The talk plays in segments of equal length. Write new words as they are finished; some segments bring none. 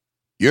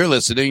You're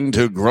listening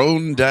to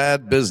Grown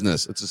Dad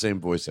Business. It's the same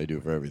voice I do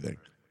for everything.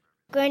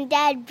 Grown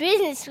Dad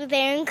Business with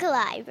Aaron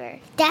Kleiber.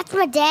 That's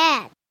my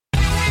dad.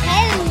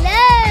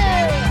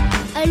 Hello!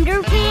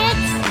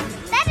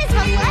 Underpants? That is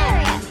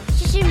hilarious.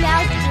 Shut your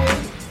mouth,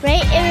 dude.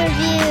 Rate and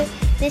review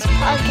this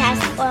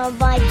podcast or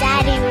my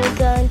daddy will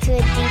go into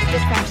a deep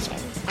depression.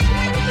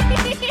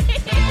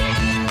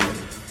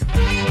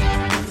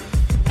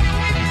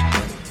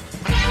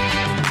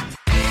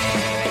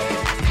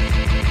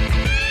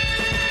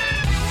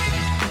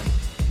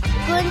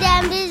 Going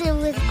down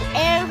business with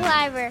Aaron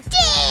Kleiber.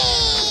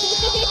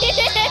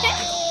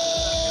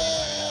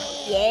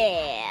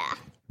 Yeah.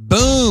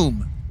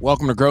 Boom.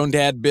 Welcome to Grown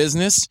Dad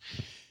Business.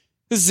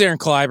 This is Aaron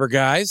Kleiber,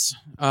 guys.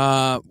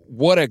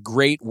 What a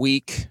great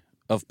week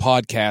of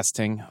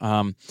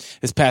podcasting.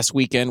 This past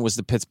weekend was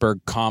the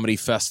Pittsburgh Comedy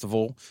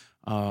Festival.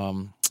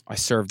 I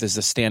served as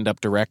a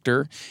stand-up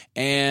director,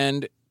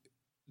 and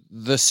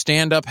the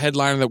stand-up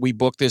headliner that we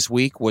booked this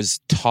week was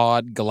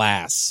Todd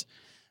Glass.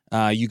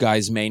 You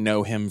guys may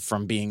know him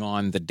from being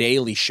on The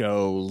Daily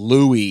Show,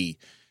 Louie,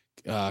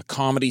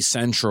 Comedy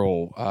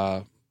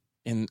Central,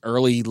 in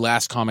early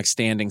Last Comic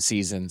Standing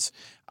seasons.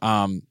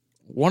 One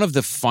of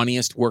the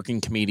funniest working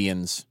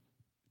comedians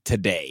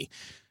today.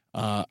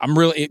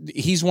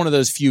 He's one of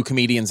those few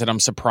comedians that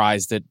I'm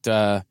surprised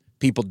that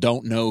people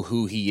don't know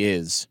who he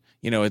is.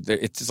 You know,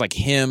 it's like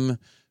him,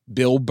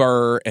 Bill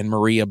Burr, and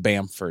Maria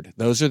Bamford.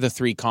 Those are the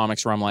three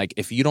comics where I'm like,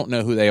 if you don't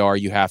know who they are,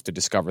 you have to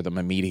discover them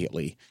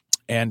immediately.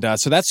 And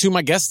so that's who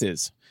my guest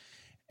is.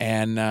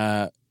 And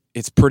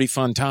it's pretty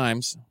fun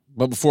times.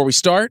 But before we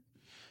start,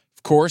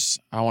 of course,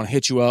 I want to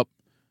hit you up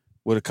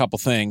with a couple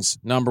things.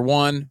 Number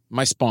one,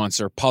 my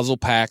sponsor, Puzzle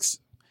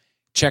Packs.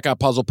 Check out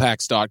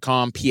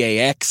puzzlepacks.com,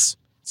 P-A-X.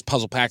 It's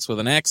Puzzle Packs with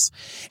an X.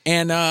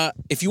 And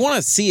if you want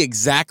to see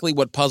exactly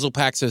what Puzzle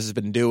Packs has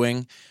been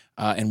doing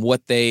and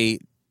what they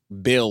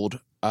build,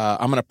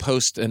 I'm going to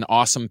post an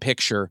awesome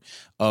picture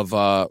of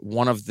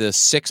one of the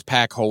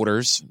 6-pack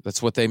holders.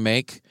 That's what they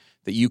make,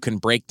 that you can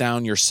break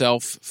down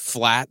yourself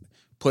flat,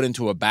 put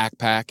into a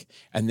backpack,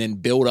 and then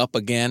build up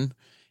again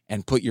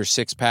and put your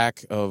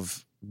 6-pack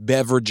of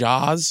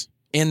beverages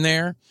in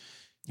there.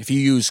 If you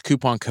use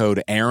coupon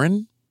code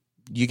Aaron,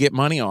 you get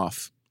money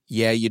off.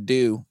 Yeah, you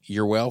do.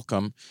 You're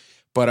welcome.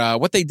 But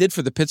what they did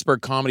for the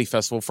Pittsburgh Comedy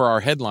Festival for our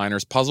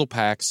headliners, Puzzle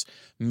Packs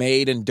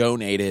made and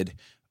donated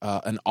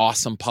an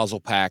awesome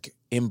puzzle pack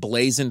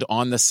emblazoned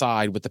on the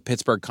side with the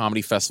Pittsburgh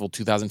Comedy Festival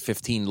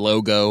 2015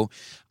 logo.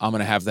 I'm going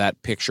to have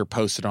that picture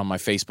posted on my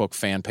Facebook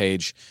fan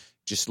page.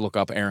 Just look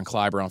up Aaron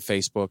Kleiber on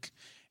Facebook.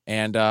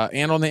 And on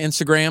the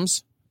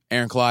Instagrams,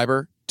 Aaron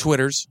Kleiber,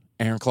 Twitters,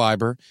 Aaron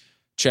Kleiber.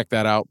 Check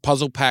that out.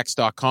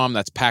 Puzzlepacks.com.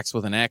 That's Packs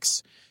with an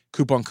X.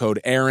 Coupon code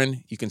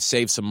Aaron. You can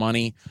save some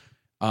money.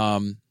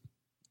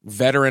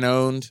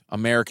 Veteran-owned,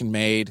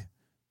 American-made,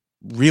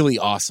 really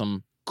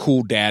awesome,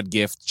 cool dad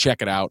gift.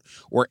 Check it out.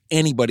 Or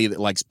anybody that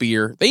likes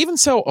beer. They even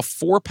sell a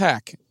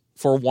 4-pack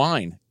for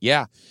wine.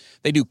 Yeah.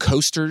 They do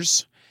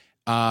coasters.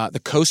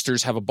 The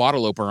coasters have a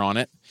bottle opener on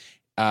it,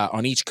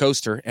 on each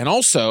coaster. And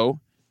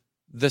also,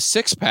 the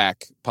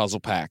 6-pack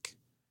puzzle pack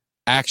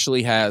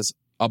actually has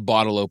a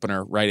bottle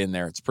opener right in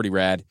there. It's pretty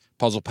rad.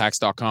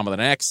 Puzzlepacks.com with an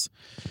X.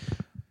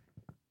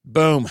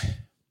 Boom.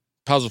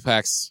 Puzzle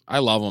Packs. I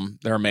love them.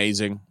 They're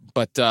amazing.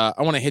 But I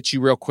want to hit you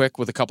real quick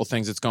with a couple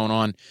things that's going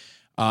on.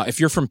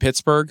 If you're from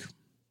Pittsburgh,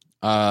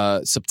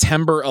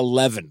 September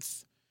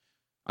 11th,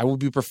 I will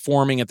be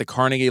performing at the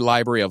Carnegie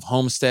Library of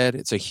Homestead.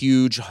 It's a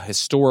huge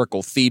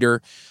historical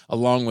theater,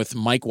 along with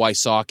Mike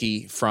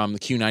Wysocki from the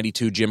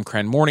Q92 Jim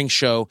Crenn Morning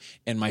Show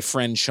and my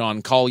friend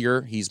Sean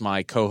Collier. He's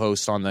my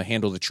co-host on the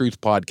Handle the Truth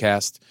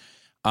podcast.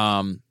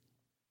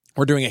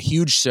 We're doing a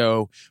huge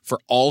show for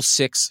all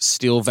 6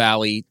 Steel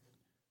Valley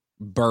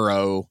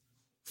borough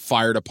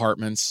fire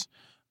departments.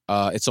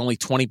 It's only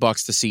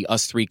 $20 to see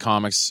us 3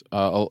 comics,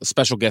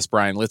 special guest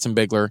Brian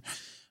Litzenbigler.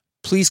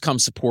 Please come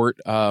support.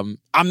 I'm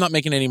not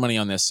making any money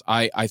on this.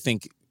 I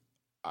think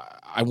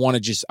I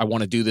want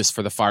to do this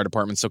for the fire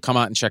department. So come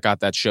out and check out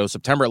that show,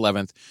 September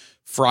 11th,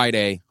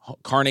 Friday,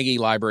 Carnegie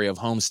Library of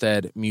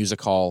Homestead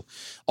Music Hall.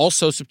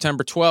 Also,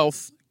 September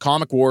 12th,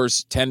 Comic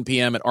Wars, 10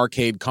 p.m. at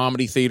Arcade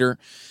Comedy Theater.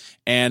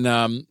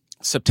 And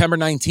September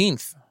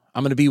 19th,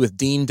 I'm going to be with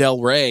Dean Del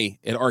Rey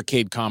at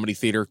Arcade Comedy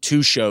Theater.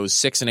 2 shows,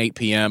 6 and 8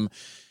 p.m.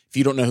 If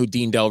you don't know who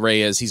Dean Del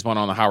Rey is, he's one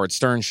on the Howard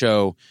Stern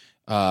Show.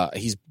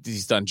 He's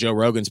done Joe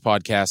Rogan's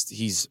podcast.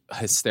 He's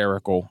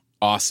hysterical,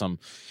 awesome.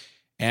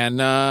 And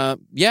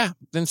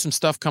then some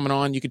stuff coming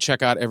on. You can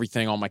check out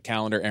everything on my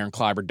calendar,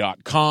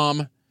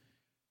 aaronkleiber.com.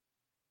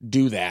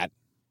 Do that.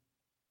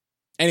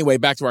 Anyway,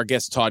 back to our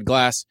guest, Todd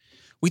Glass.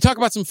 We talk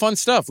about some fun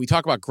stuff. We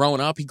talk about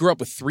growing up. He grew up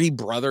with 3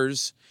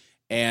 brothers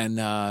and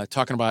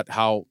talking about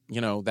how,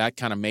 that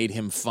kind of made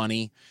him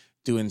funny,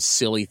 doing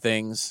silly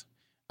things.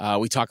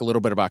 We talk a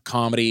little bit about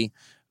comedy.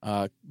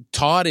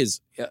 Todd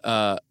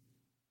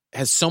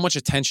has so much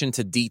attention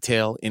to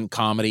detail in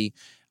comedy,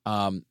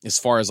 as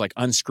far as like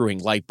unscrewing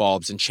light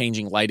bulbs and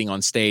changing lighting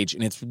on stage.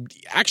 And it's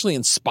actually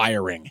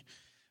inspiring.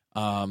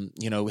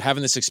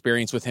 Having this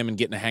experience with him and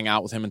getting to hang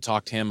out with him and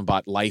talk to him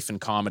about life and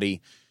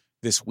comedy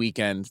this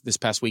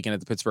past weekend at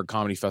the Pittsburgh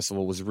Comedy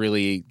Festival was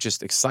really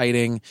just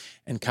exciting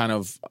and kind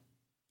of,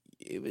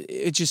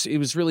 it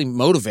was really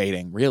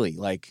motivating, really.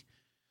 Like,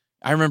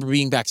 I remember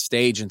being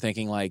backstage and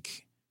thinking,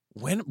 like,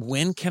 when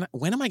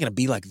am I going to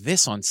be like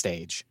this on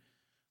stage?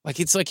 Like,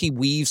 it's like he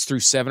weaves through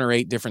 7 or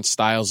 8 different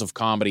styles of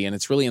comedy, and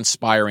it's really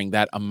inspiring.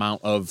 That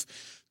amount of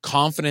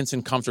confidence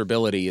and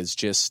comfortability is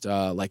just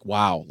like,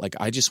 wow. Like,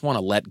 I just want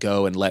to let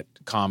go and let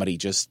comedy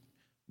just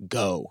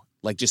go,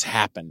 like, just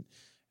happen.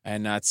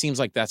 And it seems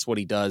like that's what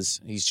he does.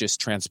 He's just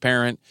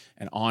transparent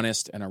and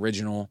honest and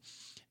original.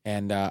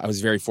 And I was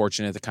very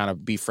fortunate to kind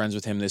of be friends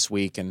with him this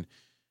week and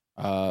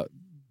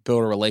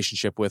build a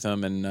relationship with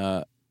him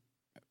and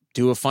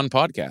do a fun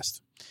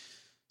podcast.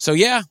 So,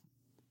 yeah,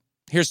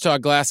 here's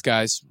Todd Glass,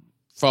 guys.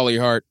 Follow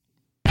your heart.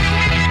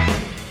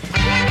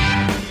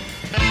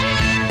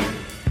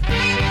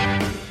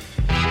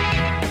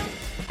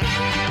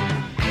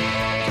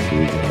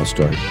 I'll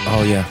start.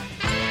 Oh, yeah.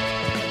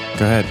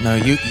 Go ahead. No,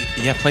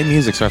 play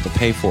music so I have to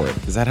pay for it.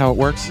 Is that how it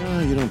works? No,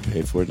 you don't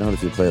pay for it. Not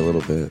if you play a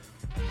little bit.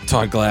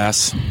 Todd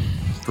Glass,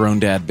 Grown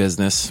Dad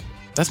Business.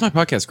 That's my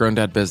podcast, Grown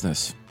Dad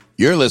Business.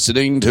 You're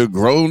listening to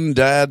Grown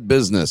Dad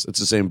Business. It's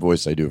the same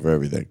voice I do for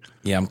everything.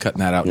 Yeah, I'm cutting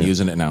that out and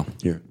using it now.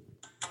 Here.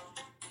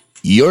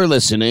 You're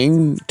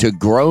listening to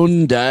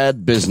Grown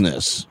Dad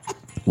Business.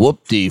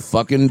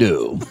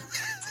 Whoop-de-fucking-do.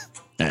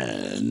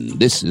 And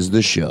this is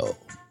the show.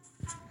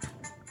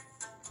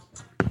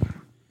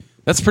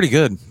 That's pretty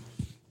good.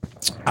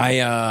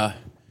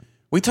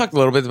 We talked a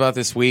little bit about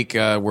this week.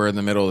 We're in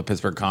the middle of the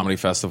Pittsburgh Comedy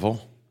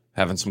Festival,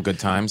 having some good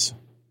times.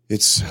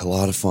 It's a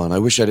lot of fun. I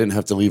wish I didn't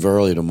have to leave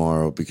early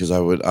tomorrow because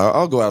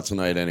I'll go out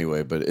tonight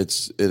anyway, but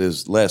it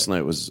is. Last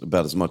night was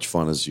about as much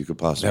fun as you could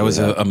possibly have. That was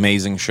an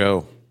amazing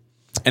show.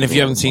 And if you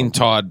haven't seen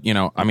Todd,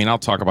 I'll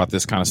talk about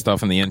this kind of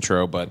stuff in the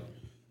intro, but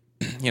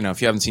if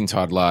you haven't seen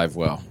Todd live,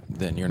 well,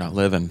 then you're not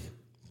living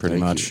pretty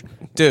much.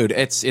 Dude,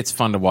 it's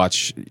fun to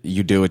watch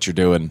you do what you're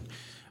doing.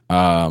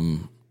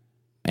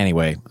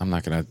 Anyway, I'm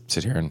not going to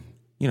sit here and,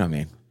 you know what I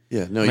mean?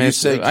 Yeah, no, you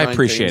say I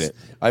appreciate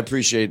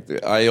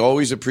it. I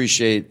always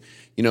appreciate,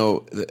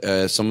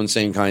 someone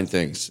saying kind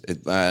things.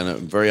 And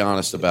I'm very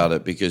honest about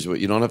it because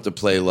you don't have to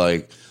play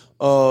like,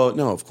 oh,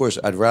 no, of course,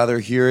 I'd rather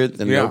hear it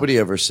than nobody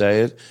ever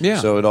say it. Yeah.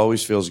 So it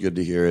always feels good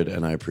to hear it,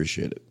 and I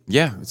appreciate it.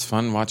 Yeah, it's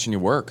fun watching you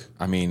work.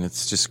 I mean,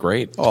 it's just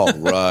great. All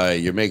right.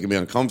 You're making me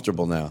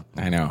uncomfortable now.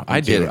 I know.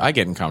 I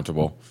get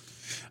uncomfortable.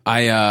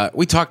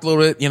 We talked a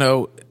little bit,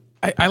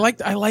 I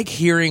like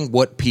hearing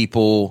what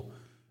people,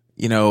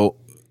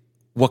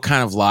 what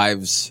kind of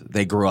lives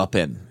they grew up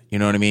in. You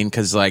know what I mean?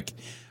 Because, like,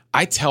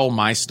 I tell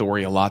my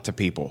story a lot to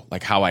people,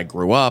 like how I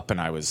grew up, and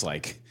I was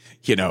like,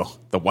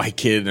 the white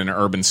kid in an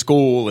urban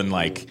school, and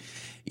like,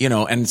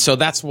 and so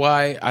that's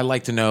why I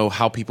like to know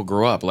how people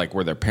grew up. Like,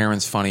 were their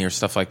parents funny or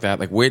stuff like that?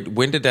 Like,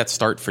 when did that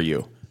start for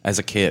you as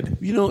a kid?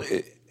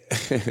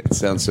 It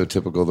sounds so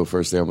typical. The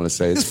first thing I'm going to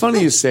say. It's funny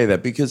you say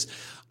that because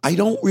I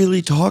don't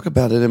really talk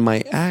about it in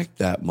my act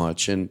that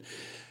much, and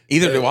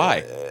either do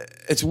I.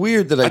 It's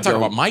weird that I talk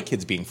about my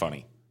kids being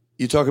funny.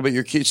 You talk about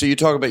your kids, so you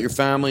talk about your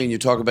family and you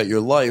talk about your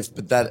life,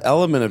 but that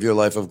element of your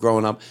life of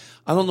growing up,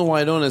 I don't know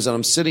why I don't. Is that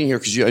I'm sitting here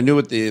because I knew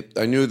the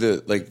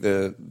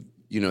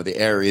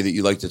area that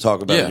you like to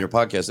talk about in your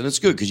podcast, and it's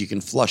good because you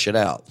can flush it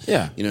out.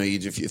 Yeah,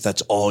 if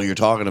that's all you're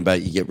talking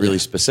about, you get really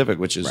specific,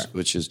 which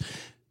is,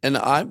 and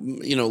I,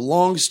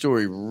 long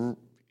story.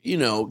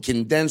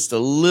 Condensed a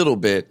little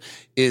bit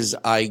is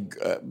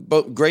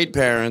both great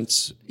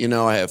parents.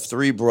 I have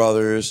 3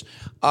 brothers.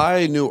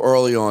 I knew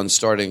early on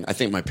I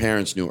think my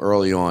parents knew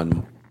early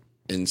on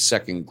in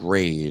 2nd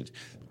grade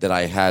that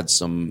I had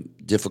some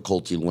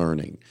difficulty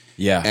learning.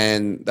 Yeah.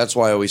 And that's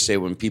why I always say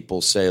when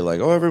people say like,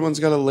 oh, everyone's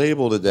got a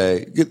label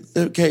today.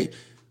 Okay.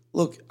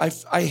 Look,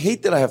 I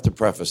hate that I have to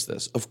preface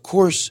this. Of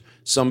course,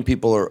 some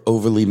people are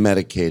overly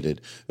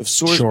medicated. Of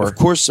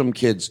course, some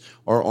kids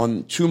are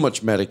on too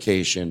much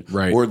medication,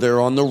 right, or they're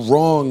on the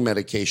wrong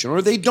medication,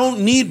 or they don't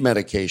need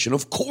medication.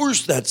 Of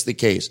course, that's the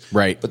case.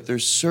 Right. But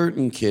there's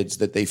certain kids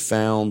that they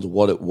found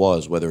what it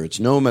was, whether it's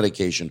no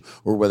medication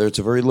or whether it's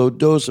a very low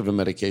dose of a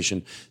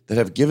medication, that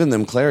have given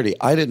them clarity.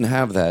 I didn't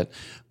have that.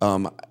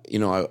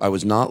 I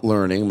was not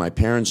learning. My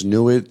parents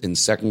knew it. In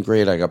 2nd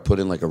grade, I got put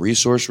in like a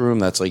resource room.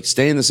 That's like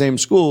stay in the same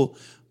school,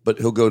 but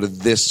he'll go to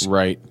this.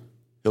 Right.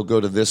 He'll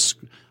go to this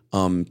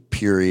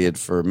period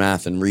for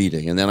math and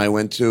reading, and then I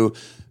went after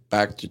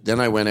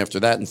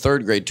that in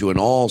 3rd grade to an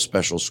all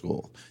special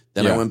school.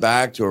 Then I went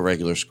back to a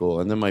regular school,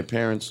 and then my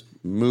parents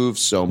moved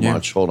so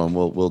much. Yeah. Hold on,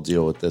 we'll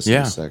deal with this in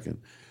a second.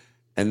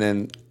 And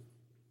then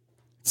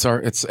it's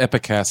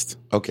Epicast.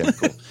 Okay,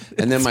 cool.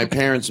 And then my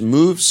parents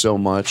moved so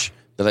much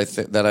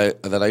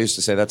that I used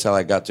to say that's how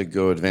I got to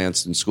go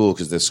advanced in school,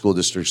 because the school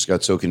districts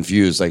got so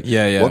confused. Like,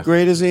 what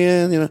grade is he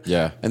in?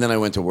 Yeah. And then I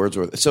went to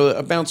Wordsworth. So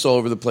I bounced all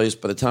over the place.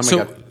 By the time I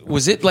got,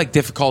 was it like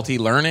difficulty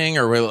learning,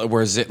 or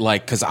was it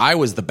like, because I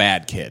was the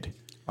bad kid?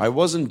 I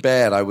wasn't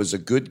bad. I was a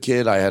good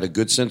kid. I had a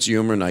good sense of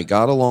humor, and I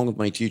got along with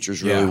my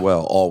teachers really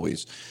well,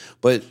 always.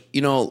 But,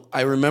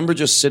 I remember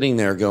just sitting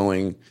there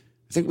going,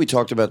 I think we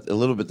talked about a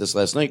little bit this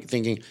last night,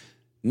 thinking,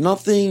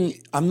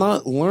 I'm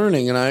not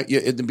learning. And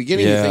at the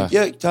beginning, you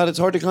think, Todd, it's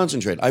hard to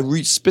concentrate. I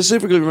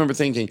specifically remember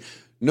thinking,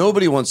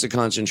 nobody wants to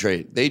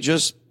concentrate. They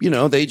just,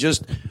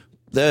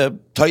 they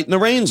tighten the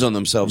reins on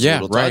themselves a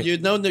little. Right. You're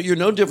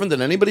no different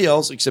than anybody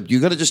else, except you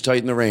got to just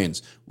tighten the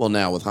reins. Well,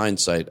 now with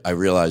hindsight, I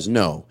realize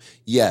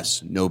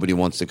yes, nobody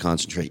wants to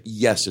concentrate.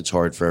 Yes, it's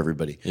hard for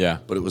everybody. Yeah.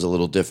 But it was a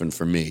little different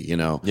for me,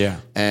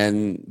 Yeah.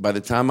 And by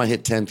the time I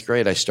hit 10th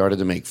grade, I started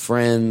to make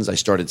friends. I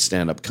started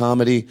stand-up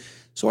comedy.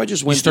 So I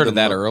just went. You started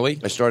that early?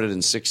 I started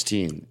in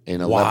 16,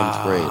 in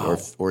 11th grade,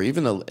 or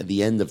even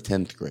the end of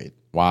 10th grade.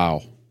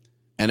 Wow.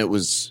 And it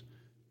was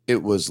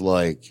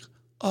like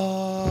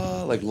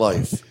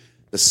life.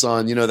 The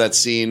sun, that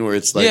scene where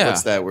it's like,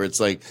 what's that? Where it's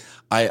like,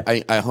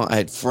 I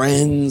had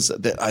friends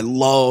that I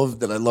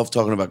loved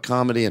talking about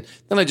comedy, and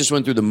then I just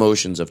went through the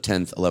motions of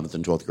 10th, 11th,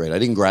 and 12th grade. I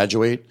didn't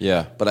graduate,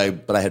 but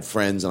I had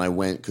friends, and I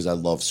went because I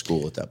loved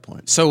school at that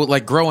point. So,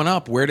 like growing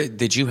up, where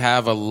did you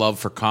have a love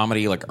for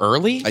comedy like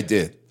early? I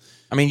did.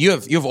 I mean, you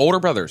have older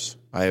brothers.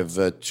 I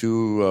have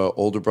 2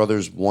 older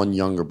brothers, 1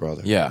 younger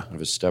brother. Yeah, I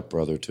have a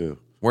stepbrother too.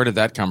 Where did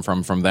that come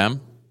from? From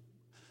them?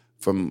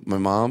 From my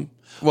mom.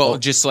 Well,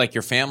 just like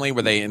your family,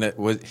 were they in it?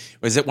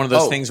 Was it one of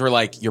those things where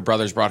like your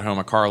brothers brought home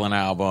a Carlin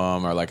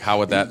album, or like how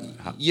would that?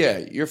 Yeah,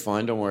 you're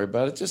fine. Don't worry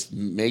about it. Just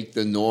make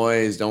the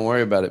noise. Don't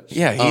worry about it.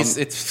 Yeah,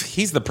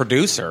 he's the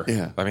producer.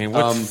 Yeah, I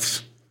mean,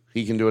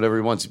 he can do whatever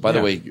he wants. By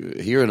the way,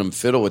 hearing him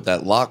fiddle with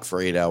that lock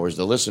for 8 hours,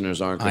 the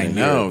listeners aren't going to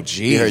hear. I know. It.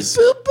 Jeez.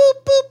 Boop,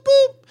 boop, boop,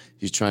 boop.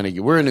 He's trying to.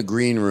 We're in a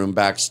green room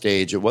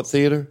backstage at what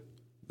theater?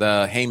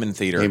 The Heyman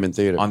Theater. Heyman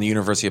Theater on the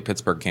University of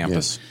Pittsburgh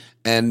campus.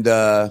 Yeah.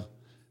 And.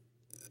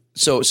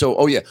 So,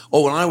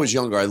 when I was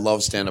younger, I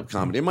loved stand-up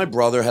comedy. And my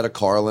brother had a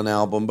Carlin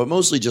album, but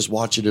mostly just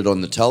watching it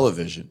on the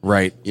television.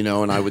 Right.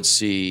 And I would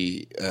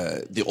see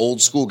the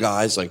old school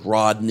guys like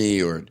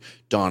Rodney or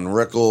Don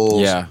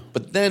Rickles. Yeah.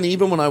 But then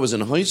even when I was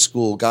in high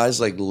school, guys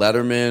like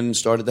Letterman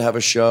started to have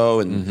a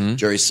show, and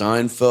Jerry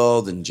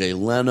Seinfeld and Jay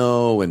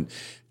Leno and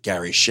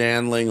Gary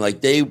Shandling,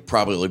 like they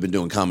probably only been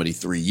doing comedy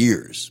 3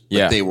 years.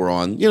 But they were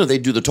on, they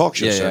do the talk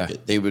show circuit.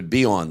 Yeah. They would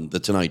be on The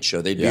Tonight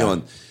Show. They'd be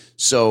on...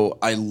 So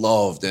I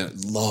loved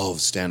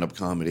stand-up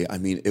comedy. I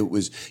mean, it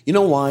was,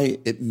 why?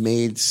 It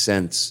made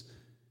sense.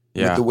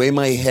 Yeah. With the way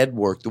my head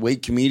worked, the way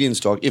comedians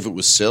talk. If it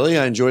was silly,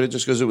 I enjoyed it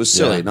just because it was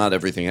silly. Yeah. Not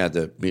everything had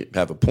to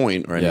have a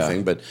point or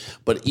anything. Yeah.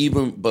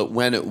 But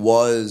when it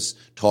was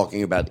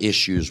talking about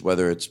issues,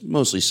 whether it's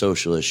mostly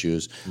social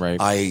issues,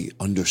 I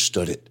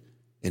understood it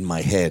in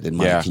my head, in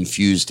my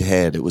confused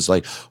head. It was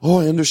like,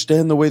 I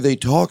understand the way they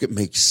talk. It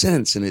makes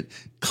sense. And it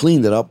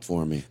cleaned it up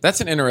for me.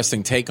 That's an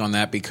interesting take on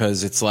that,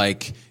 because it's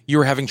like you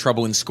were having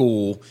trouble in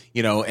school,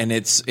 and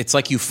it's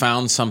like you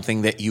found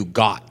something that you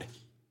got,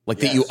 like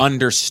that you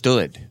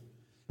understood.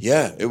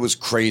 Yeah, it was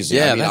crazy.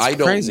 Yeah, I mean, that's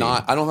crazy.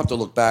 I don't have to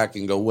look back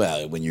and go,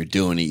 well, when you're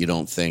doing it, you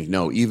don't think.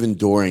 No, even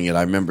during it,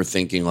 I remember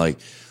thinking like,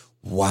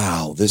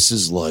 wow, this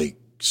is like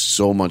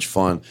so much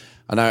fun.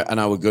 And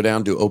I would go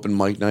down to open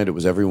mic night. It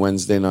was every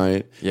Wednesday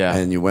night. Yeah.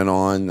 And you went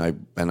on.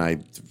 I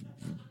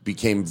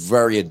became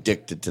very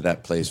addicted to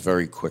that place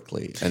very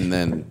quickly. And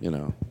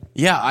then,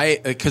 Yeah,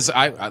 because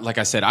I like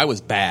I said, I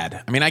was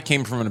bad. I mean, I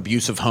came from an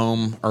abusive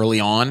home early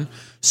on.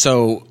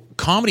 So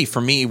comedy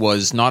for me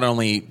was not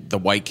only the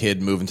white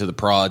kid moving to the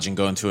proj and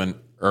going to an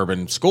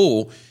urban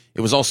school,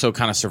 it was also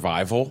kind of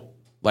survival.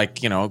 Like,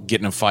 get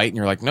in a fight and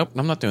you're like, nope,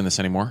 I'm not doing this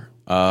anymore.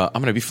 I'm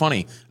going to be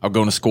funny. I'll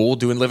go to school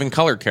doing Living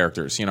Color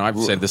characters. I've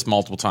said this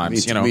multiple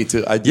times. Me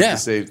too. I did the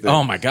same thing.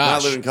 Oh my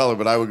gosh. Not Living Color,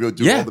 but I would go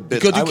do all the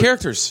bits. Go do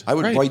characters. I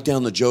would write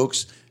down the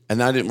jokes,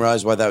 and I didn't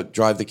realize why that would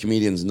drive the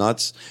comedians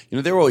nuts.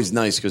 They were always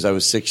nice because I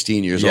was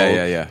 16 years old.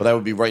 Yeah. But I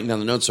would be writing down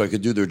the notes so I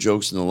could do their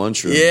jokes in the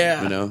lunchroom.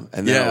 Yeah.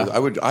 And then I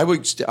would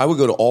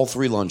go to all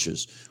 3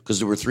 lunches because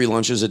there were 3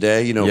 lunches a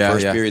day.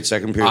 First period,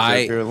 second period,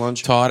 third period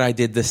lunch. Todd, I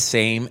did the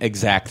same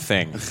exact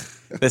thing.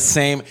 The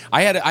same.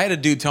 I had a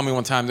dude tell me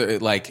one time that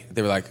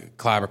they were like,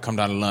 Clyber, come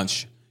down to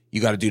lunch. You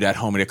got to do that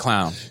Homie the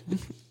Clown.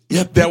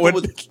 Yeah, they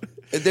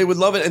would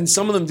love it, and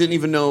some of them didn't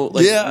even know.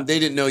 They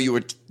didn't know you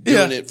were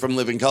doing it from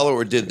Living Color,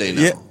 or did they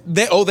know?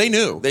 Yeah, they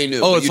knew. They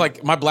knew. Oh, it's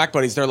like my black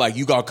buddies. They're like,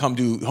 you got to come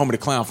do Homie the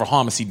Clown for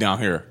Homicide down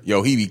here.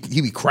 Yo, he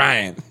be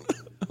crying.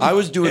 I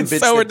was doing bits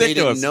that they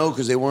didn't know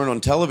because they weren't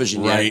on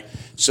television yet. Right.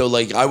 So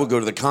I would go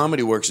to the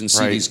Comedy Works and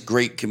see these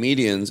great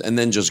comedians, and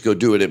then just go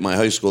do it at my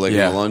high school, in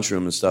the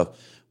lunchroom and stuff.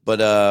 But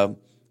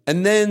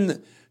and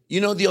then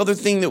the other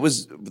thing that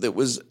was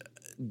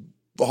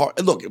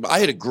hard. Look, I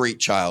had a great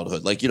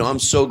childhood. I'm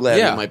so glad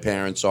that my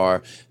parents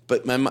are.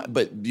 But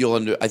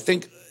I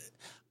think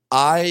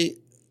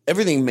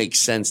everything makes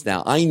sense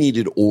now. I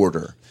needed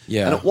order.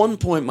 Yeah. And at one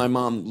point, my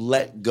mom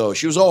let go.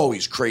 She was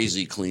always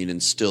crazy clean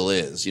and still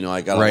is.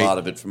 I got a lot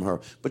of it from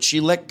her. But she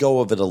let go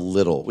of it a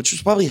little, which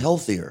was probably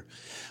healthier.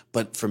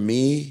 But for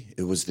me,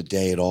 it was the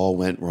day it all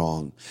went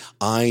wrong.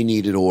 I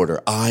needed order.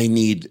 I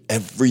need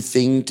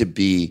everything to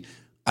be.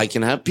 I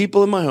can have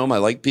people in my home. I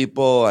like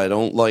people. I'm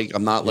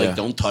not like, Yeah.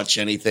 don't touch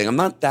anything. I'm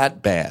not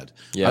that bad.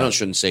 Yeah.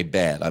 Shouldn't say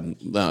bad.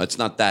 No, it's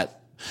not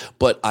that.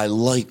 But I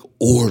like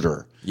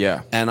order.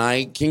 Yeah. And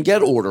I can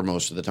get order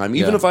most of the time.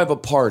 Even Yeah. if I have a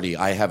party,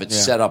 I have it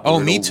set up. Oh,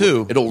 where me it'll-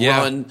 too. It'll Yeah.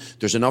 run.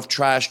 There's enough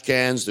trash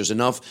cans. There's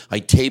enough. I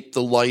tape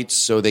the lights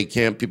so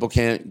people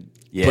can't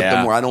put Yeah.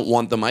 them where I don't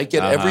want them. I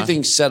get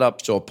everything set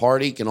up so a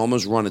party can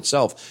almost run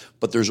itself.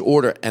 But there's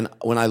order. And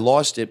when I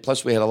lost it,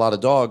 plus we had a lot of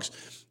dogs,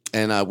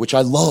 and which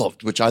I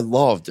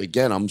loved.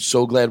 Again, I'm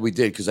so glad we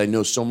did because I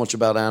know so much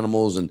about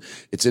animals and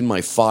it's in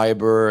my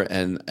fiber.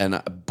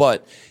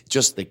 But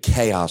just the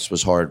chaos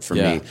was hard for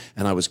Yeah. me,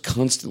 and I was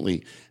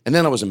constantly. And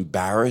then I was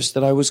embarrassed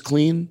that I was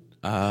clean.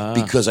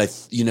 Because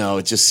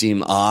it just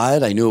seemed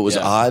odd. I knew it was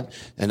odd,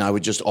 and I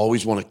would just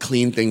always want to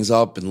clean things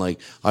up. And like,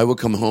 I would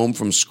come home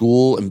from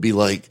school and be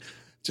like,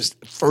 just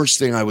first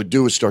thing I would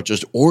do is start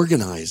just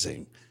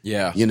organizing.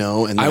 Yeah. And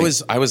I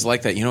like, was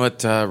like that. You know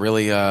what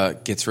really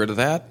gets rid of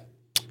that?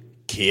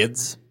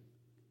 Kids.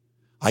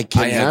 I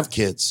can't I had have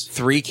kids.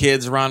 3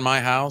 kids around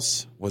my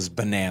house was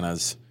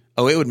bananas.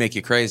 Oh, it would make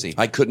you crazy.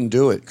 I couldn't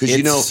do it because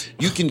It's-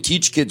 you can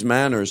teach kids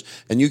manners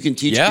and you can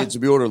teach Yeah. kids to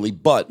be orderly.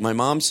 But my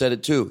mom said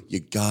it too. You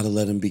got to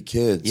let them be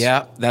kids.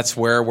 Yeah, that's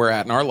where we're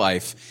at in our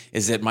life,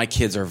 is that my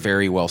kids are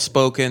very well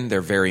spoken.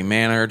 They're very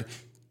mannered.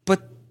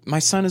 But my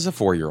son is a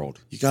 4-year-old.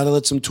 You got to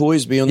let some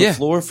toys be on the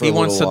floor for a he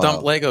little wants to while.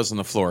 dump Legos on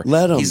the floor.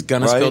 Let him, He's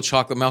going to right? spill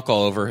chocolate milk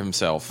all over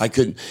himself. I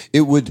couldn't. It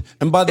would.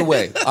 And by the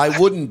way, I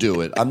wouldn't do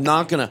it. I'm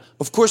not going to.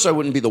 Of course, I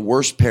wouldn't be the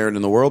worst parent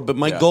in the world, but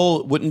my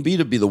goal wouldn't be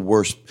to be the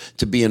worst,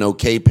 to be an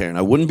okay parent.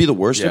 I wouldn't be the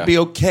worst. Yeah. To be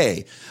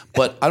okay.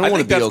 But I don't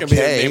want to be that's gonna be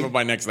the okay. name of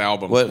my next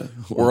album. What?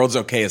 World's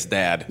Okayest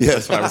Dad. Yeah.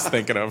 That's what I was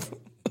thinking of.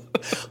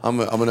 I'm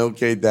an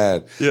okay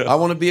dad. Yeah. I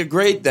want to be a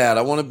great dad.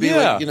 I want to be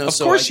Yeah, like, of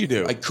so course I, you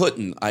do. I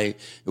couldn't. It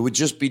would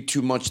just be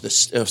too much.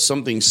 If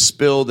something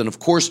spilled, and of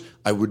course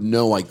I would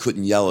know I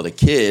couldn't yell at a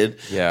kid.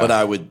 Yeah. But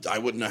I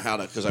wouldn't know how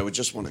to, because I would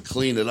just want to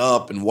clean it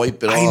up and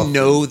wipe it I off.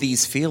 know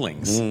these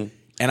feelings. And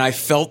I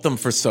felt them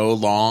for so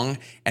long,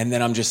 and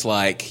then I'm just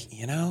like,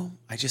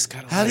 I just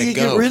gotta How let do you it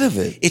go. get rid of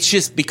it? It's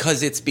just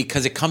because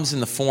it comes in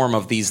the form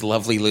of these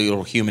lovely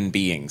little human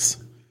beings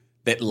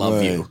that love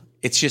Right. you.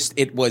 It's just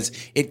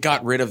it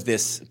got rid of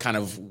this kind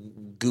of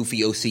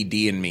goofy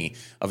OCD in me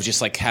of just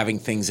like having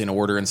things in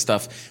order and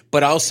stuff.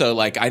 But also,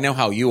 like, I know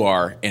how you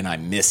are, and I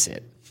miss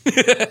it.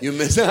 You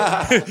miss.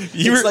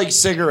 It's like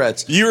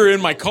cigarettes. You were in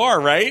my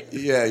car, right?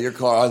 Yeah, your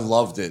car. I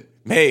loved it.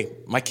 Hey,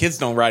 my kids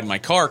don't ride in my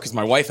car because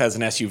my wife has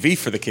an SUV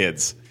for the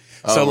kids.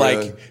 So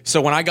really? so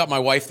when I got my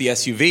wife the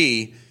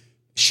SUV,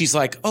 she's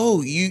like,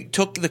 "Oh, you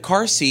took the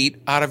car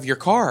seat out of your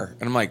car,"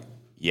 and I'm like,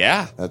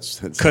 "Yeah, That's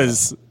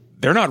because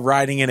they're not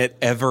riding in it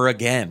ever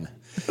again."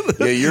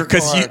 yeah, your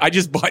Because car. I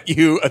just bought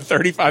you a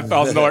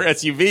 $35,000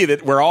 SUV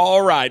that we're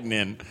all riding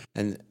in.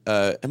 And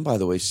by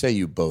the way, say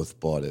you both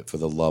bought it for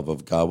the love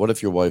of God. What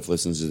if your wife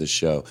listens to the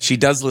show? She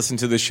does listen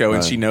to the show,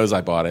 and she knows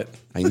I bought it.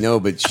 I know,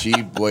 but she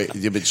bought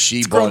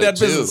grown it dad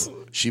too. business.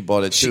 She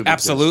bought it too. because-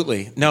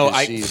 Absolutely, no.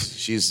 because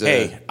she's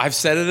hey, I've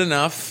said it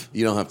enough.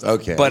 you don't have to.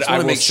 Okay, But just I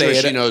wanna will make sure say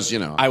it. she knows.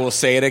 I will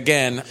say it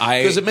again.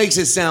 Because it makes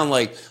it sound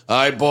like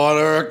I bought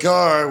her a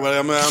car.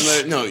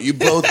 No, you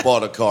both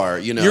bought a car.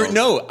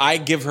 No, I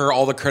give her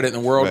all the credit in the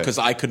world Right. because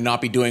I could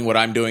not be doing what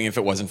I'm doing if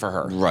it wasn't for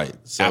her. Right.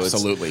 So it's-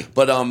 Absolutely.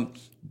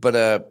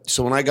 But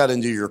so when I got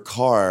into your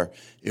car,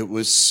 it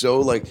was so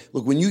like,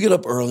 look, when you get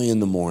up early in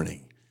the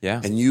morning,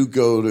 Yeah. and you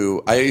go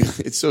to,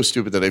 it's so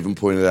stupid that I even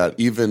pointed out.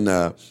 Even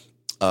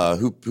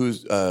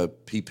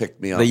he picked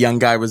me up. The young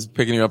guy was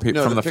picking you up here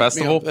No, from to the pick me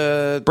festival.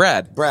 up,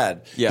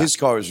 Brad. Yeah. His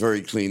car is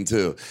very clean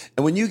too.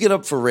 And when you get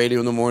up for radio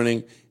in the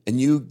morning and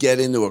you get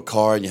into a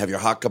car and you have your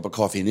hot cup of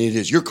coffee, and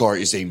your car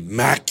is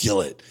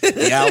immaculate.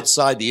 The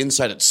outside, the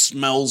inside, it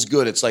smells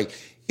good. It's like,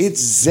 it's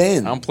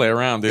zen. I don't play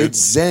around, dude. It's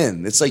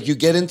zen. It's like you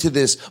get into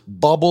this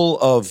bubble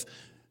of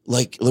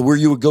like where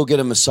you would go get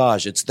a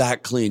massage. It's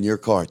that clean. Your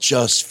car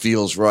just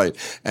feels right.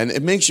 And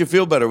it makes you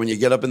feel better when you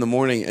get up in the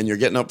morning and you're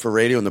getting up for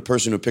radio and the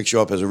person who picks you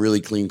up has a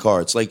really clean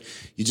car. It's like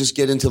you just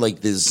get into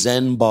like this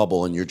zen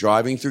bubble and you're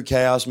driving through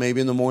chaos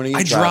maybe in the morning.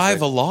 I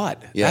drive a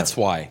lot. Yeah. That's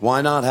why.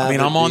 Why not have I'm it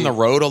on be- the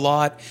road a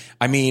lot.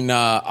 I'll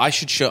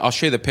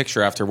show you the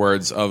picture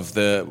afterwards of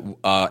the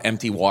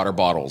empty water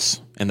bottles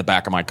in the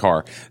back of my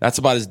car. That's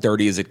about as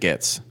dirty as it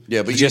gets.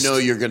 Yeah, but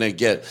you're going to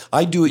get.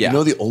 I do it, Yeah.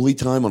 the only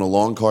time on a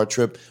long car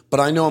trip, but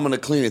I know I'm going to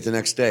clean it the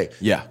next day.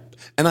 Yeah.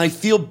 And I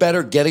feel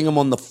better getting them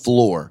on the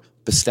floor.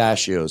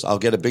 Pistachios. I'll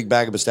get a big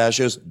bag of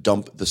pistachios,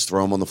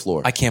 throw them on the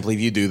floor. I can't believe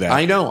you do that.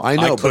 I know. I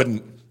but-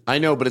 couldn't. I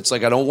know, but it's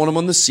like I don't want them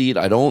on the seat.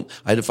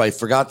 If I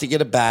forgot to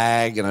get a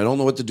bag and I don't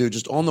know what to do,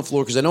 just on the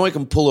floor because I know I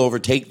can pull over,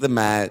 take the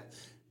mat,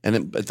 and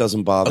it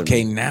doesn't bother me.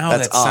 Okay, now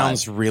That's that odd.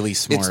 sounds really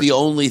smart. It's the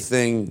only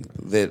thing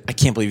that. I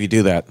can't believe you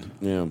do that.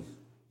 Yeah.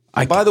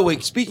 By the way,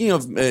 speaking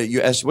of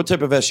what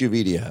type of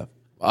SUV do you have?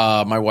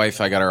 My wife,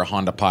 I got her a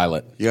Honda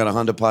Pilot. You got a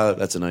Honda Pilot?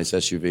 That's a nice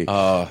SUV.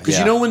 Because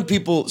yeah. when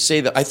people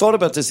say that, I thought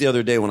about this the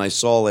other day when I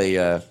saw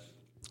a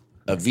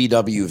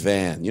VW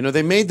van.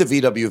 They made the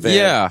VW van.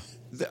 Yeah.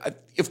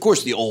 Of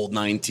course, the old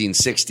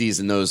 1960s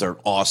and those are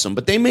awesome,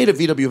 but they made a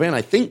VW van,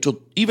 I think,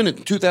 till even in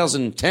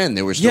 2010,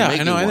 they were still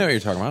making one. I know what you're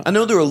talking about. I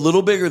know they're a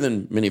little bigger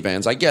than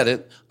minivans. I get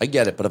it.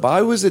 But if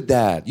I was a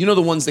dad, you know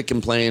the ones that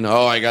complain,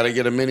 oh, I got to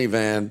get a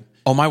minivan.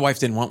 Oh, my wife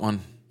didn't want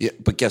one. Yeah,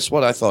 but guess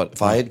what? I thought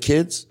if I had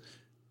kids,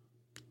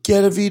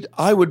 get a V.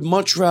 I would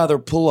much rather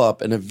pull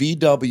up in a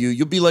VW.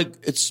 You'll be like,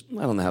 I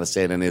don't know how to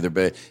say it any other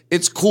way.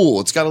 It's cool.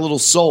 It's got a little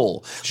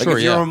soul. Like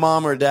if you're a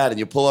mom or a dad and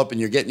you pull up and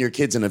you're getting your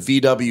kids in a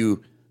VW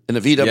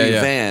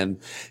van.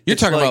 You're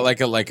talking about like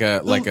a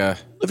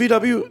the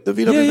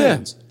VW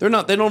vans.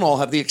 They don't all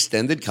have the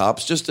extended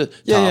cops, just a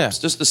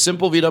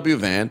simple VW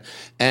van,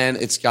 and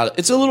it's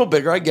a little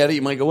bigger. I get it.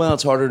 You might go, well,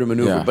 it's harder to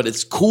maneuver, but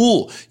it's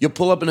cool. You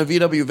pull up in a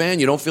VW van,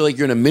 you don't feel like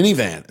you're in a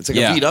minivan. It's like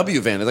a VW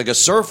van. It's like a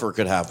surfer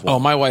could have one. Oh,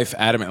 my wife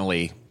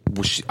adamantly,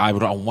 I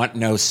would want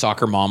no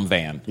soccer mom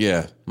van.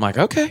 Yeah, I'm like,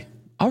 okay.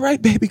 All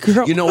right, baby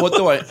girl. You know what,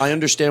 though? I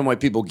understand why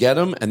people get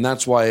them, and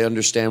that's why I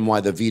understand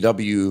why the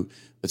VW.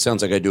 It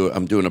sounds like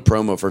I'm doing a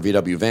promo for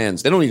VW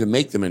vans. They don't even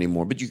make them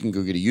anymore, but you can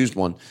go get a used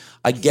one.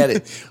 I get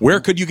it. Where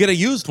could you get a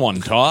used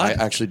one, Todd? I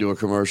actually do a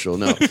commercial.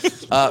 No,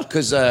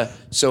 because I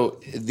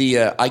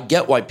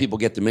get why people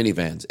get the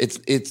minivans.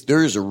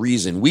 There is a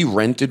reason. We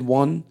rented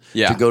one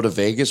to go to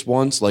Vegas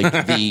once, like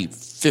the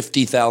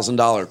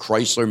 $50,000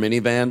 Chrysler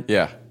minivan.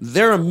 Yeah,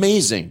 they're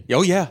amazing.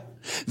 Oh yeah.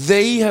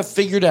 They have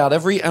figured out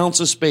every ounce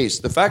of space.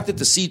 The fact that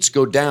the seats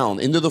go down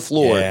into the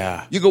floor.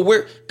 Yeah. You go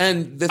where?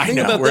 And the thing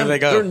about them,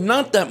 they're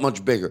not that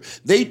much bigger.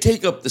 They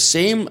take up the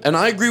same, and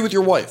I agree with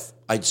your wife.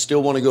 I'd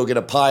still want to go get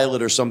a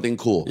Pilot or something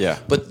cool. Yeah.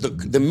 But the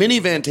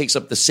minivan takes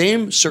up the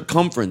same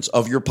circumference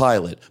of your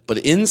Pilot. But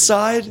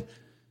inside,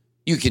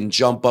 you can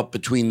jump up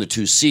between the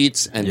two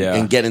seats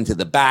and get into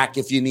the back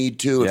if you need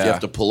to. If you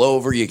have to pull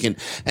over, you can.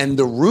 And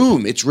the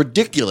room, it's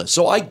ridiculous.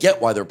 So I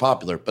get why they're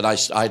popular, but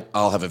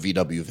I'll have a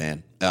VW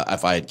van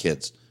if I had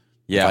kids.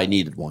 Yeah. If I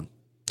needed one.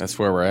 That's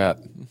where we're at.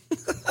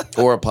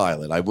 Or a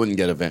Pilot. I wouldn't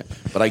get a van.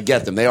 But I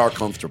get them. They are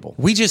comfortable.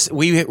 We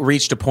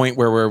reached a point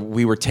where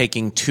we were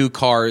taking 2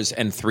 cars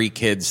and 3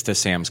 kids to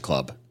Sam's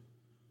Club.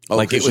 Oh,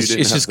 like it's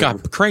just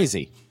got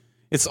crazy.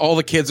 It's all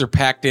the kids are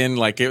packed in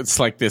like it's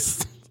like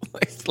this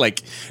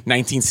like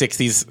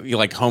 1960s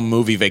like home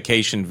movie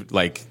vacation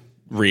like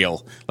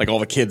reel. Like all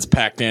the kids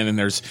packed in and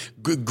there's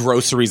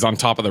groceries on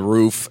top of the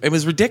roof. It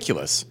was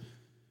ridiculous.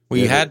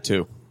 We had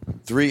to.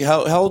 3.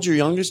 How old's your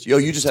youngest? Oh,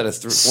 you just had a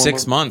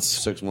 6 months.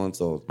 6 months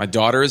old. My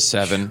daughter is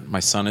 7. My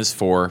son is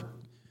 4.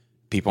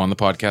 People on the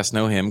podcast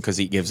know him because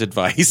he gives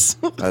advice.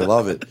 I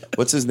love it.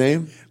 What's his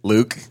name?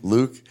 Luke.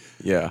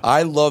 Yeah.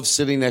 I love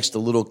sitting next to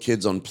little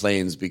kids on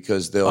planes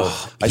because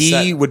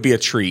he would be a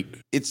treat.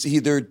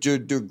 They're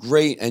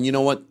great, and you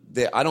know what?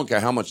 I don't care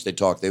how much they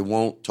talk. They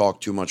won't talk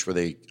too much.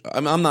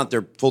 I'm not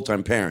their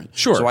full-time parent,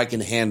 sure, so I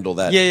can handle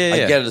that. Yeah. I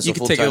get it as you a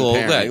full-time take a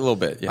parent. A little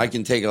bit. Yeah. I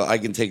can take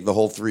the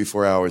whole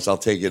 3-4 hours. I'll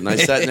take it. And I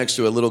sat next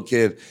to a little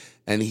kid,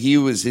 and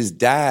his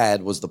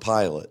dad was the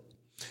pilot.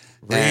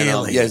 Really?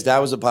 And, his dad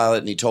was a pilot,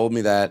 and he told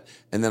me that.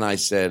 And then I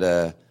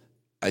said,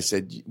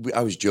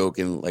 I was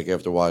joking, like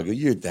after a while, I go,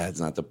 your dad's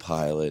not the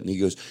pilot. And he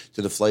goes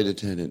to the flight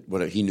attendant,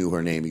 he knew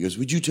her name. He goes,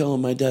 would you tell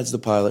him my dad's the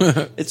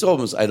pilot? It's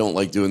almost, I don't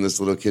like doing this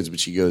to little kids, but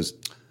she goes,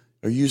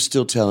 are you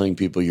still telling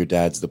people your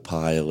dad's the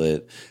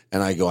pilot?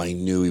 And I go, I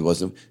knew he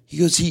wasn't. He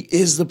goes, he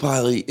is the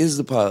pilot.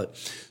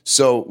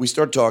 So we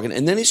start talking,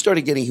 and then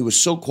he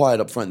was so quiet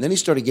up front, and then he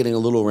started getting a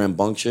little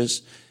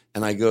rambunctious.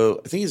 And I go,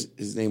 I think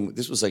his name,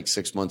 this was like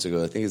 6 months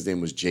ago, I think his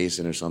name was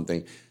Jason or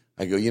something.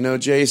 I go,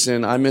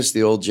 Jason, I miss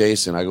the old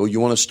Jason. I go,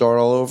 you want to start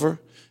all over?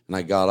 And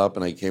I got up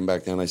and I came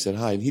back down and I said,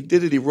 hi. And he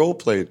did it. He role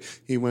played.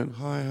 He went,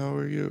 hi, how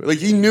are you? Like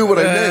he knew what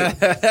I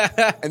meant.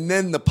 And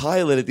then the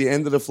pilot at the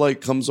end of the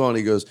flight comes on.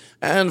 He goes,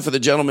 and for the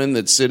gentleman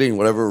that's sitting,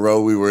 whatever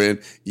row we were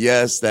in,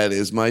 yes, that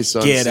is my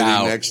son sitting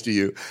next to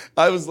you.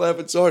 I was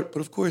laughing so hard. But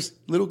of course,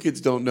 little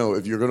kids don't know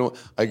if you're going to,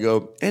 I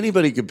go,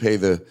 anybody could pay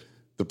the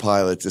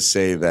pilot to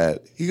say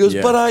that. He goes,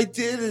 but I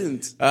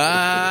didn't.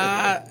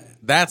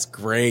 That's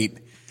great.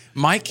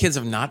 My kids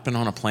have not been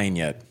on a plane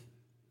yet.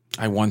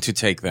 I want to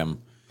take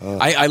them.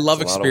 I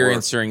love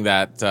experiencing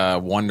that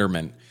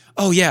wonderment.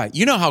 Oh, yeah.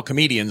 You know how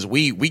comedians,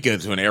 we go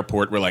to an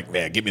airport, we're like,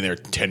 man, get me there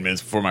 10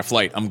 minutes before my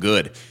flight. I'm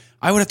good.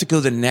 I would have to go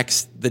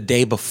the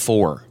day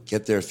before.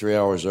 Get there 3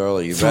 hours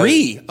early.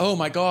 3? Oh,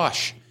 my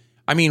gosh.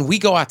 I mean, we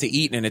go out to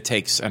eat, and it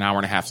takes an hour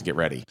and a half to get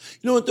ready. You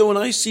know what, though? When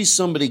I see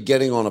somebody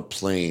getting on a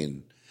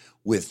plane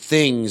with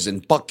things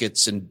and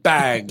buckets and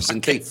bags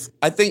and things,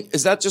 I think,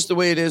 is that just the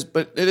way it is?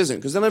 But it isn't.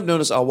 Because then I've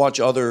noticed I'll watch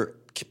other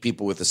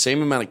people with the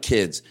same amount of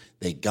kids.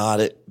 They got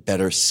it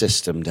better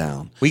system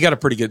down. We got a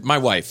pretty good, my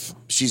wife.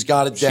 She's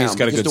got it down. She's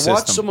got a good system.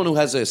 To watch someone who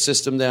has a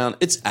system down,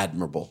 it's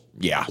admirable.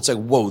 Yeah. It's like,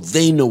 whoa,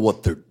 they know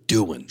what they're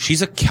doing.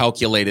 She's a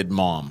calculated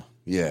mom.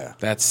 Yeah.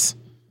 That's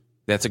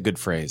a good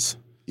phrase.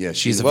 Yeah,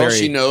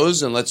 she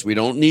knows, and we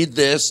don't need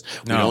this.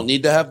 We don't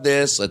need to have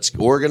this. Let's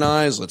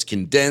organize. Let's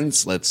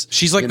condense.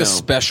 She's like the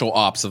special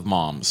ops of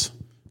moms.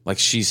 Like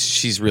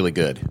she's really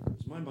good.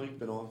 Has my mic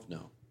been off?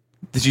 No.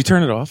 Did you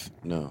turn it off?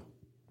 No.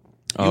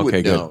 Oh,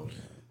 okay, good.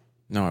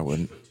 No, I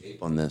wouldn't.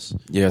 tape on this.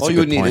 Yeah, that's all a you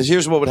good would need point. is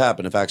here's what would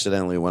happen if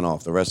accidentally it went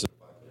off. The rest of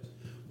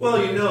well,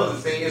 the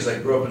thing is, I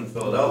grew up in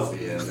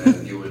Philadelphia, and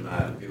then you would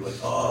not be like,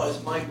 oh,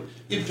 it's Mike.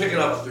 You'd pick it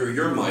up through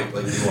your mic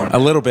like you are. A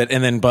little bit,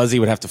 and then Buzzy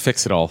would have to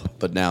fix it all.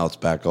 But now it's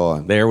back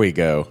on. There we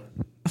go.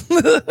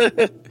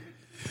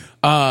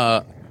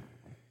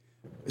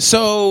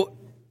 So,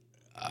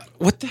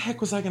 what the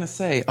heck was I going to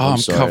say? Oh, I'm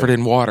sorry. covered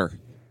in water.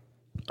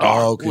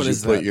 Oh, what because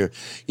is you put that? your.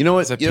 You know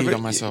what? I peed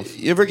on myself.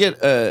 You ever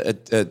get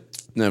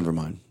never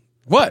mind.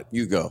 What?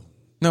 You go.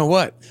 No,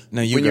 what?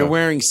 No, you When go. you're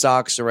wearing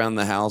socks around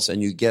the house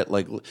and you get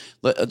like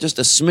just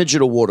a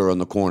smidget of water on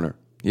the corner.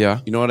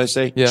 Yeah. You know what I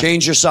say? Yeah.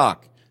 Change your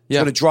sock. It's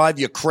Yeah. going to drive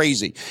you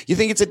crazy. You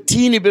think it's a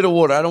teeny bit of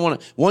water. I don't want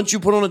to. Once you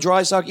put on a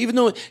dry sock, even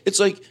though it's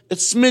like a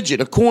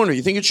smidget, a corner,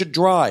 you think it should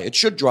dry. It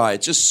should dry.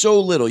 It's just so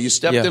little. You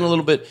stepped Yeah. in a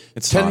little bit.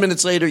 It's 10 not.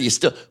 minutes later, you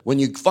still. When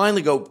you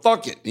finally go,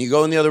 fuck it, and you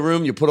go in the other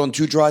room, you put on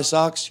 2 dry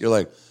socks, you're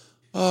like,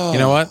 You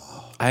know what?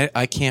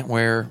 I can't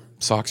wear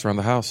socks around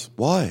the house.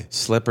 why?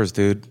 Slippers,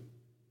 dude.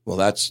 Well,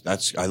 that's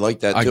I like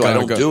that too. I gotta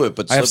don't go. do it,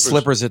 but I have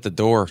slippers at the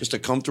door. Just a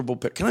comfortable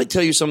pair. Can I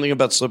tell you something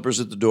about slippers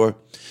at the door?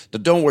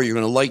 Don't worry, you're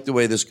going to like the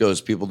way this goes.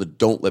 People that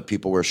don't let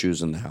people wear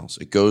shoes in the house.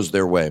 It goes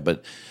their way.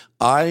 But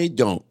I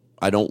don't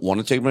want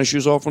to take my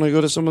shoes off when I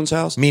go to someone's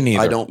house. Me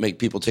neither. I don't make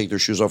people take their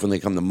shoes off when they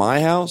come to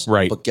my house.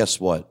 Right. But guess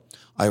what?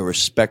 I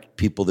respect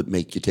people that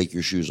make you take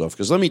your shoes off.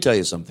 Because let me tell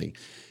you something.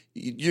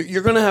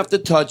 You're going to have to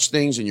touch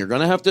things, and you're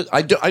going to have to.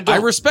 I don't. I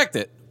respect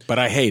it, but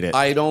I hate it.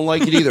 I don't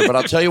like it either, but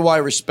I'll tell you why I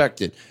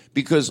respect it.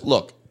 Because,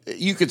 look,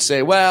 you could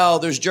say, well,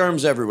 there's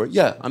germs everywhere.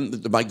 Yeah,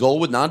 my goal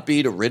would not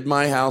be to rid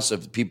my house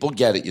of people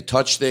get it. You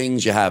touch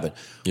things, you have it.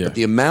 Yeah. But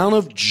the amount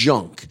of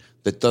junk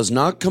that does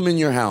not come in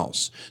your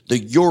house, the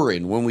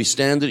urine when we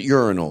stand at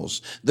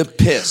urinals, the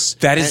piss,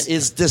 That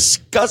is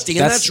disgusting.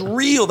 And that's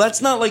real.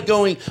 That's not like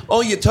going,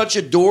 oh, you touch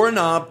a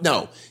doorknob.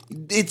 No,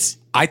 it's...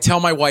 I tell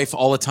my wife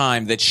all the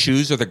time that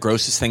shoes are the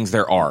grossest things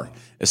there are,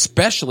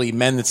 especially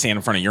men that stand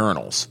in front of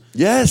urinals.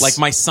 Yes. Like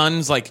my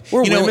son's like...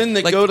 Or you know, women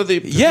that like, go to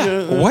the...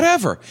 Yeah,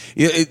 whatever.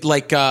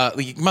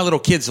 My little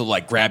kids will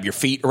like grab your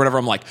feet or whatever.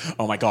 I'm like,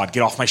 oh my God,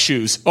 get off my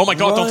shoes. Oh my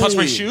God, don't touch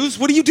my Right. shoes.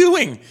 What are you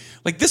doing?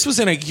 Like this was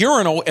in a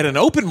urinal at an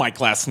open mic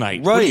last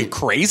night. What, are you Right.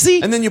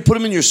 crazy? And then you put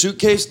them in your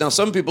suitcase. Now,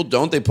 some people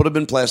don't. They put them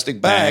in plastic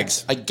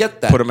bags. I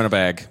get that. Put them in a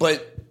bag.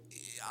 But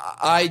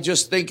I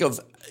just think of,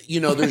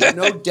 there's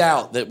no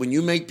doubt that when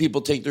you make people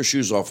take their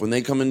shoes off when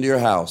they come into your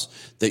house,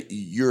 that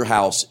your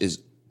house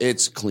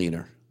it's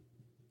cleaner.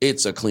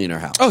 It's a cleaner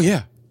house. Oh,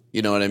 yeah.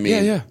 You know what I mean?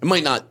 Yeah, yeah. It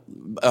might not,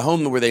 a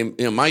home where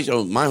my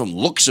home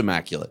looks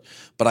immaculate,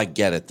 but I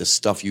get it. The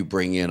stuff you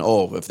bring in.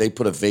 Oh, if they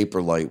put a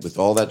vapor light with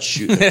all that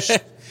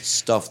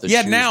stuff that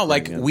Yeah, shoes now, bring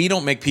like, in. we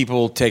don't make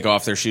people take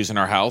off their shoes in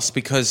our house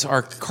because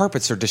our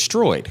carpets are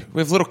destroyed. We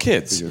have little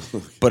kids.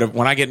 But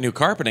when I get new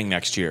carpeting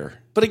next year...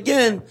 But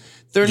again,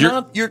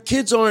 your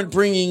kids aren't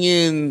bringing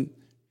in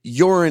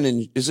urine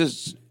and is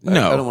this?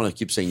 No. I don't want to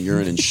keep saying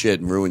urine and shit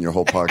and ruin your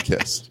whole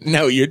podcast.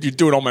 No, you're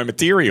doing all my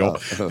material.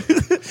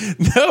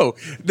 No.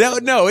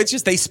 It's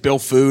just they spill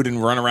food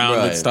and run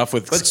around with stuff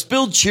with... But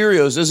spilled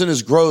Cheerios isn't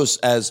as gross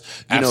as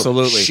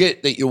Absolutely.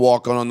 shit that you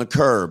walk on the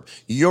curb,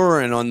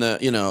 urine on the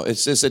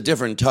it's just a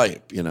different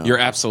type. You're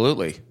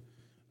absolutely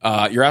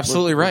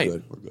right. We're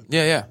good.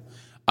 Yeah.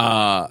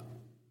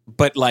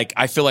 But like,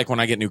 I feel like when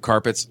I get new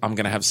carpets, I'm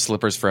gonna have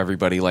slippers for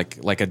everybody,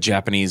 like a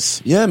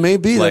Japanese. Yeah,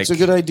 maybe that's a Like-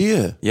 good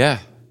idea. Yeah,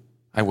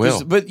 I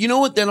will. But you know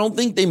what? I don't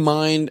think they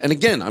mind. And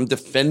again, I'm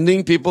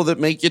defending people that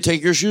make you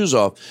take your shoes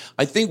off.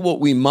 I think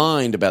what we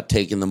mind about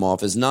taking them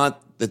off is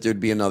not that there'd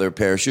be another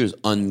pair of shoes.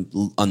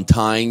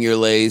 Untying your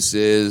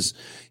laces.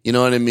 You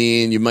know what I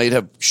mean? You might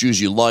have shoes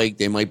you like.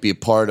 They might be a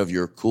part of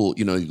your cool,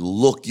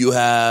 look you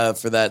have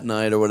for that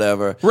night or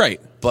whatever. Right.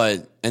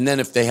 And then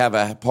if they have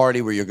a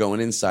party where you're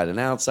going inside and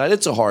outside,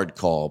 it's a hard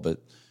call, but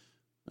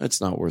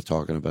it's not worth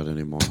talking about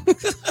anymore.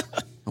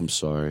 I'm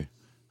sorry.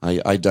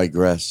 I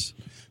digress.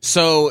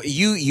 So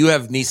you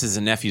have nieces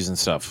and nephews and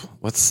stuff.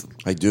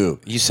 I do.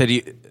 You said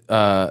you?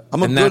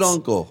 I'm a good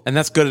uncle. and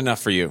that's good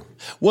enough for you.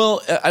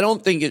 Well, I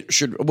don't think it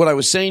should. What I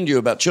was saying to you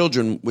about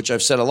children, which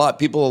I've said a lot,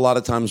 people a lot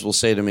of times will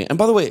say to me, and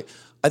by the way,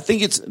 I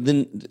think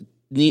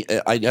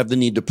I have the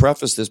need to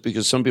preface this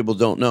because some people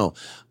don't know.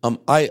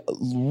 I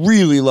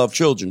really love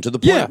children to the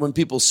point when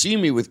people see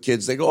me with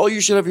kids, they go, oh,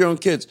 you should have your own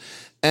kids.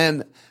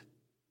 And,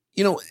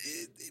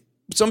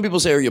 some people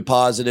say, are you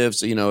positive?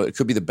 So, it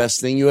could be the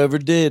best thing you ever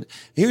did.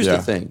 Here's the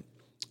thing.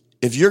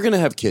 If you're going to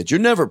have kids, you're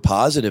never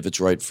positive it's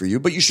right for you,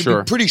 but you should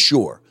be pretty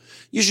sure.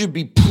 You should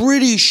be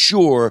pretty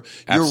sure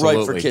you're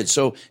right for kids.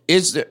 So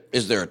is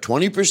there a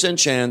 20%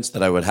 chance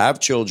that I would have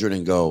children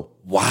and go,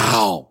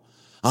 wow,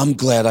 I'm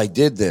glad I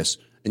did this?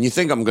 And you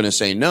think I'm going to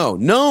say no.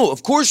 No,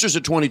 of course there's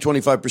a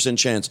 25%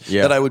 chance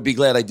that I would be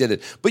glad I did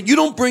it. But you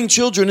don't bring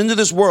children into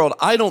this world,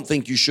 I don't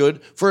think you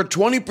should, for a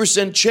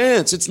 20%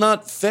 chance. It's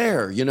not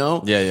fair,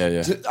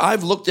 Yeah.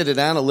 I've looked at it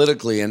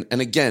analytically, and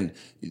again,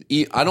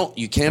 you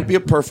can't be a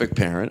perfect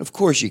parent. Of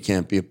course you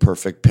can't be a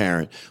perfect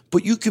parent,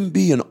 but you can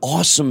be an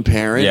awesome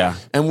parent. Yeah.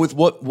 And with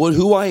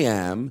who I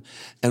am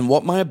and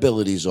what my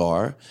abilities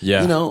are,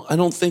 I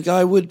don't think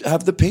I would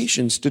have the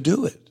patience to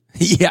do it.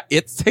 Yeah,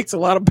 it takes a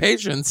lot of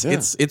patience.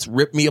 Yeah. It's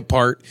ripped me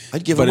apart.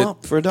 I'd give them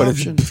up for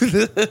adoption.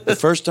 The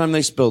first time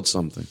they spilled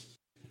something.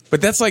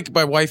 But that's like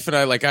my wife and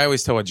I. Like I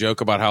always tell a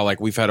joke about how like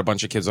we've had a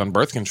bunch of kids on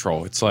birth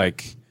control. It's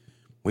like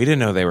we didn't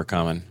know they were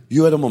coming.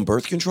 You had them on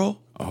birth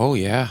control? Oh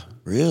yeah,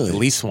 Really? At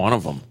least one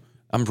of them.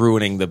 I'm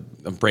breaking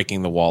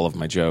the wall of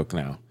my joke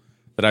now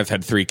that I've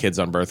had 3 kids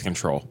on birth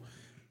control,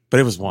 but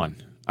it was one.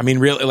 I mean,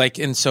 really, like,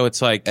 and so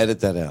it's like,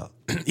 Edit that out.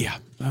 yeah,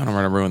 I don't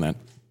want to ruin that.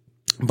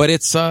 But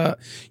it's,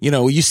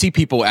 you see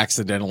people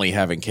accidentally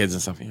having kids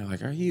and stuff, and you're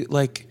like, are you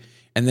like,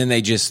 and then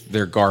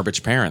they're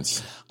garbage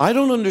parents. I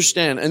don't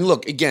understand. And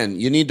look, again,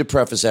 you need to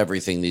preface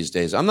everything these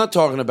days. I'm not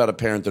talking about a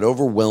parent that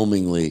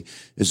overwhelmingly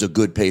is a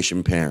good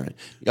patient parent.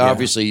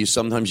 Obviously,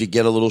 sometimes you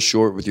get a little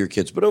short with your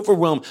kids, but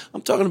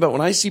I'm talking about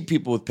when I see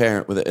people at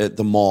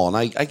the mall,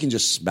 and I can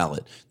just smell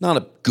it. Not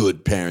a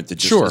good parent that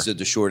just is at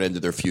the short end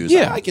of their fuse.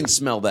 Yeah. I can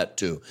smell that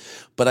too.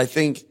 But I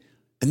think,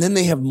 and then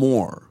they have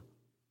more.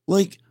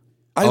 Like,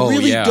 I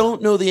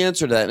don't know the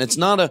answer to that. And it's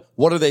not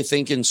what are they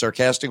thinking,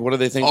 sarcastic? What are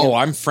they thinking? Oh,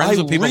 I'm friends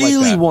with people like that. I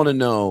really want to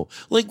know.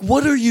 Like,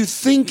 what are you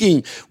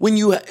thinking when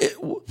do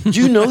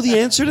you know the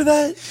answer to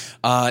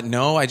that?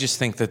 No, I just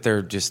think that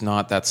they're just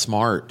not that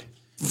smart.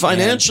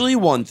 Financially,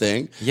 one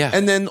thing. Yeah.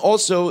 And then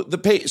also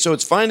so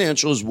it's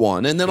financial is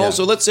one. And then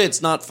also, let's say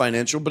it's not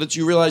financial, but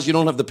you realize you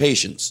don't have the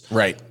patience.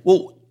 Right.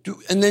 Well,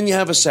 and then you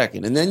have a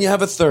second, and then you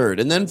have a third,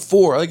 and then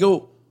 4. I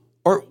go,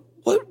 are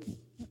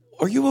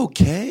you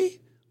okay?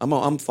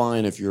 I'm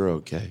fine if you're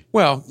okay.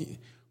 Well,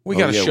 we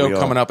got a show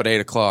coming up at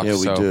 8:00. Yeah,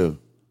 we do.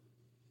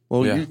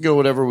 Well, you can go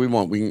whatever we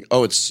want.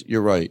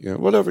 You're right. Yeah,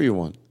 whatever you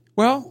want.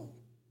 Well,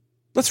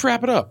 let's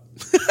wrap it up.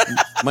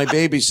 My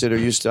babysitter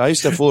I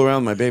used to fool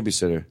around with my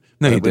babysitter.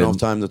 No, you we don't have didn't.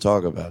 time to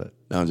talk about it.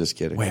 No, I'm just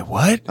kidding. Wait,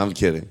 what? I'm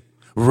kidding.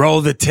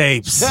 Roll the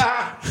tapes.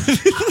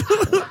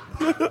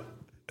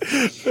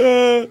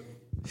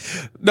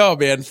 No,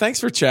 man. Thanks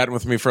for chatting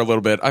with me for a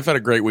little bit. I've had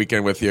a great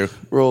weekend with you.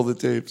 Roll the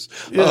tapes.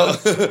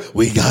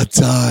 We got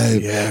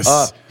time.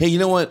 Yes. Hey, you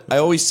know what? I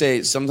always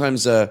say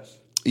sometimes, when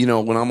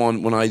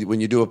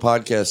you do a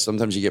podcast,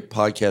 sometimes you get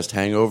podcast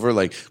hangover,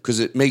 like, because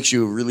it makes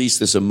you release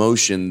this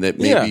emotion that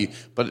maybe,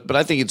 but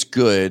I think it's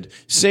good.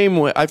 Same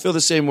way, I feel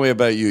the same way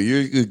about you.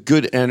 You're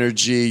good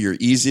energy. You're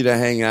easy to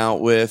hang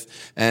out with,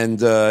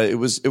 and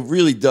it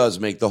really does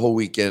make the whole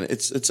weekend.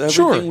 It's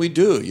everything we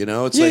do.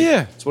 It's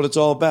it's what it's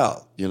all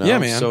about. Yeah,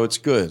 man. So it's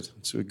good.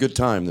 It's a good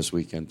time this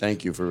weekend.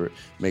 Thank you for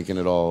making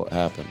it all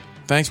happen.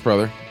 Thanks,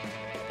 brother.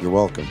 You're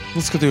welcome.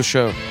 Let's go do a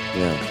show.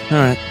 Yeah. All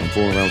right. I'm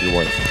fooling around with your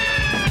wife.